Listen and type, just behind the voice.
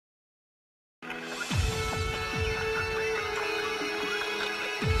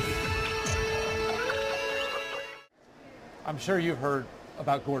I'm sure you've heard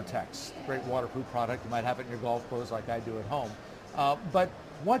about Gore-Tex, great waterproof product. You might have it in your golf clothes like I do at home. But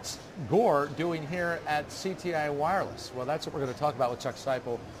what's GORE doing here at CTIA Wireless? Well, that's what we're going to talk about with Chuck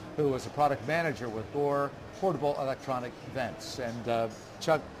Seipel, who is a product manager with GORE Portable Electronic Vents. And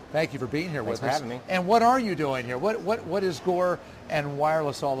Chuck, thank you for being here with us. Thanks for having me. And what are you doing here? What is GORE and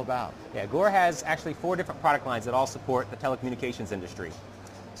wireless all about? Yeah, GORE has actually 4 different product lines that all support the telecommunications industry.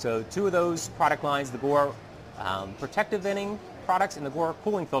 So 2 of those product lines, the GORE protective venting products and the GORE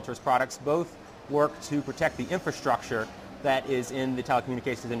cooling filters products, both work to protect the infrastructure that is in the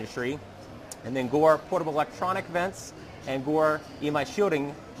telecommunications industry. And then GORE portable electronic vents and GORE EMI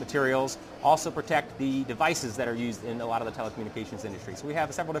shielding materials also protect the devices that are used in a lot of the telecommunications industry. So we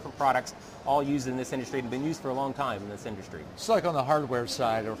have several different products all used in this industry and been used for a long time in this industry. It's like on the hardware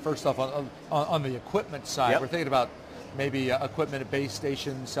side, or first off on the equipment side, Yep. We're thinking about maybe equipment at base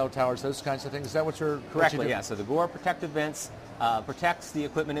stations, cell towers, those kinds of things. Is that what you're Correctly, yeah. So the GORE protective vents protects the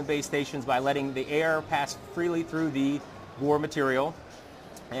equipment in base stations by letting the air pass freely through the GORE material.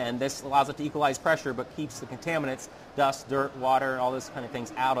 And this allows it to equalize pressure, but keeps the contaminants, dust, dirt, water, all those kind of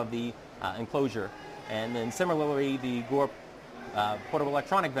things out of the enclosure. And then similarly, the GORE portable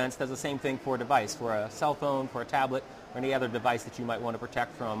electronic vents does the same thing for a device, for a cell phone, for a tablet, or any other device that you might want to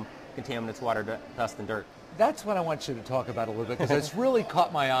protect from contaminants, water, dust, and dirt. That's what I want you to talk about a little bit, because it's really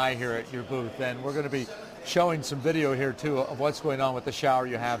caught my eye here at your booth, and we're going to be showing some video here too of what's going on with the shower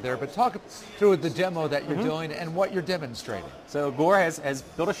you have there. But talk through the demo that you're doing and what you're demonstrating. So GORE has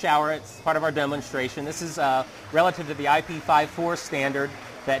built a shower. It's part of our demonstration. This is relative to the IP54 standard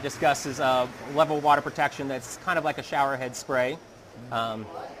that discusses level water protection that's kind of like a shower head spray. So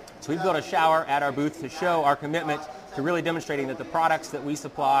we've built a shower at our booth to show our commitment to really demonstrating that the products that we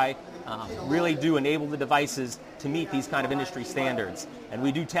supply really do enable the devices to meet these kind of industry standards. And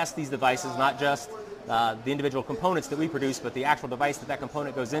we do test these devices, not just the individual components that we produce, but the actual device that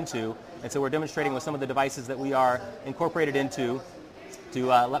component goes into. And so we're demonstrating with some of the devices that we are incorporated into to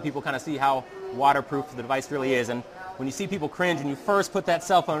let people kind of see how waterproof the device really is. And when you see people cringe when you first put that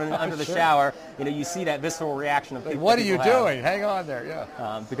cell phone under the shower, you see that visceral reaction of people. What are you doing? Hang on there,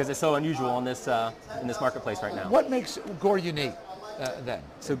 yeah. Because it's so unusual in this marketplace right now. What makes GORE unique then?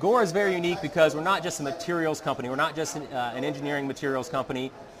 So GORE is very unique because we're not just a materials company. We're not just an engineering materials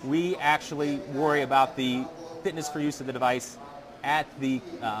company. We actually worry about the fitness for use of the device at the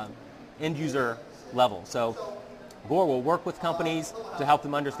end user level. So GORE will work with companies to help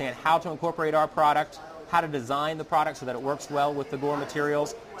them understand how to incorporate our product, how to design the product so that it works well with the GORE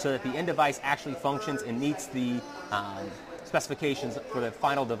materials, so that the end device actually functions and meets the specifications for the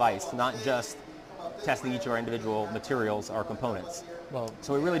final device, not just testing each of our individual materials or components. Well,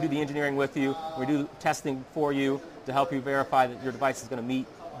 so we really do the engineering with you. We do testing for you to help you verify that your device is going to meet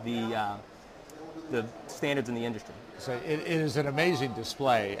the standards in the industry. So it is an amazing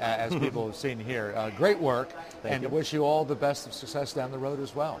display, as people have seen here. Great work, and wish you all the best of success down the road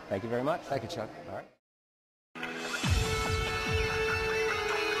as well. Thank you very much. Thank you, Chuck. All right.